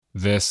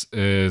This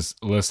is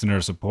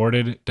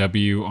listener-supported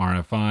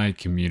WRFI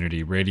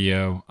Community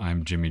Radio.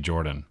 I'm Jimmy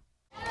Jordan.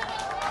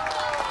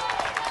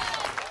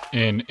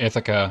 In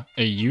Ithaca,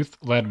 a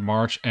youth-led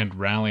march and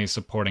rally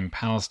supporting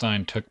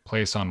Palestine took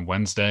place on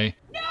Wednesday.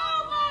 No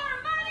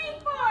more money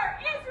for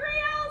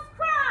Israel's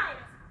crimes!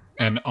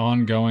 An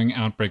ongoing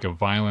outbreak of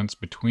violence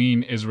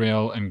between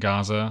Israel and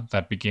Gaza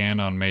that began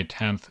on May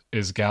 10th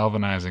is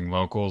galvanizing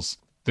locals.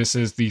 This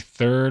is the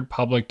third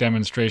public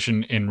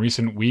demonstration in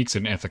recent weeks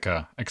in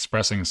Ithaca,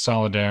 expressing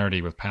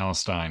solidarity with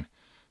Palestine.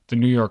 The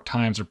New York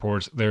Times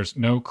reports there's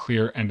no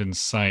clear end in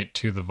sight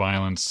to the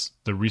violence.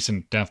 The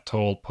recent death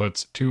toll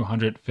puts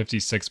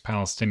 256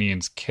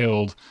 Palestinians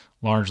killed,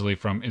 largely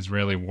from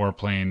Israeli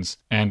warplanes,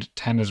 and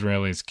 10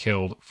 Israelis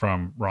killed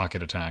from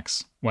rocket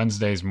attacks.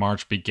 Wednesday's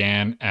march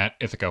began at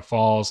Ithaca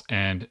Falls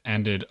and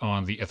ended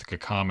on the Ithaca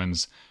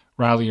Commons.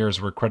 Ralliers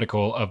were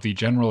critical of the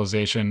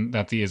generalization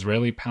that the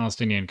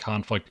Israeli-Palestinian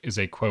conflict is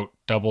a, quote,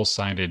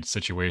 double-sided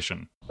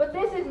situation. But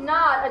this is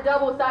not a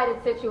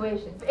double-sided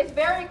situation. It's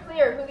very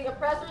clear who the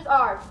oppressors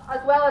are,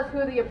 as well as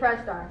who the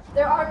oppressed are.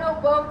 There are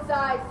no both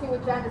sides to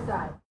a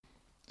genocide.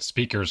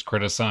 Speakers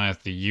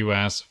criticized the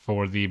U.S.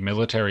 for the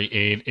military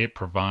aid it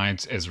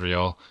provides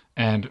Israel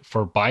and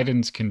for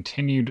Biden's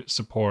continued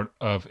support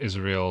of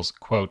Israel's,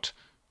 quote,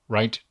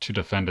 right to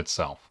defend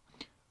itself.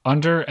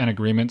 Under an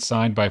agreement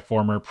signed by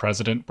former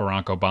President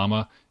Barack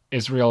Obama,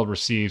 Israel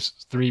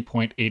receives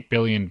 $3.8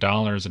 billion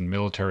in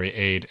military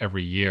aid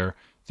every year.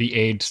 The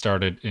aid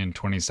started in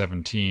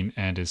 2017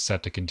 and is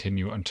set to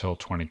continue until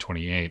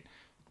 2028.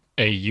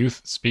 A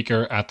youth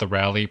speaker at the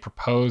rally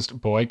proposed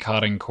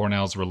boycotting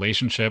Cornell's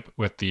relationship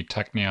with the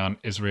Technion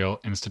Israel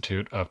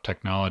Institute of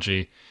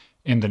Technology.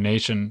 In The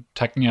Nation,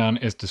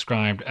 Technion is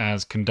described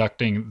as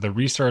conducting the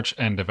research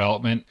and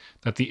development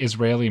that the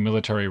Israeli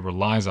military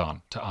relies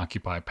on to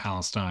occupy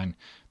Palestine.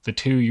 The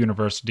two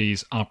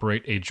universities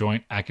operate a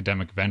joint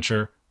academic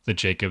venture, the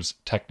Jacobs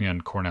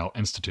Technion Cornell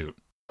Institute.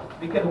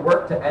 We can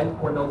work to end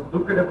Cornell's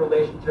lucrative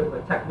relationship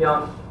with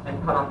Technion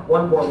and cut off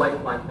one more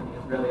lifeline from the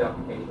Israeli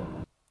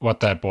occupation.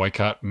 What that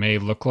boycott may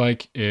look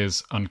like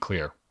is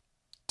unclear.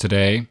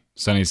 Today,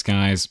 sunny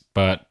skies,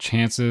 but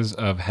chances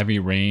of heavy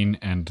rain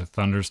and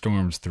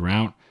thunderstorms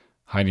throughout,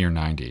 high near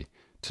 90.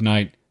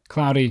 Tonight,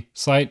 cloudy,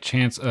 slight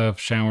chance of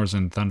showers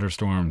and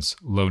thunderstorms,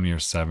 low near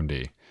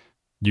 70.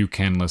 You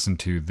can listen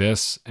to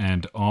this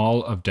and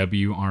all of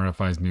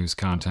WRFI's news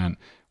content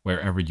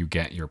wherever you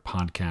get your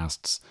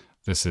podcasts.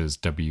 This is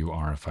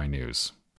WRFI News.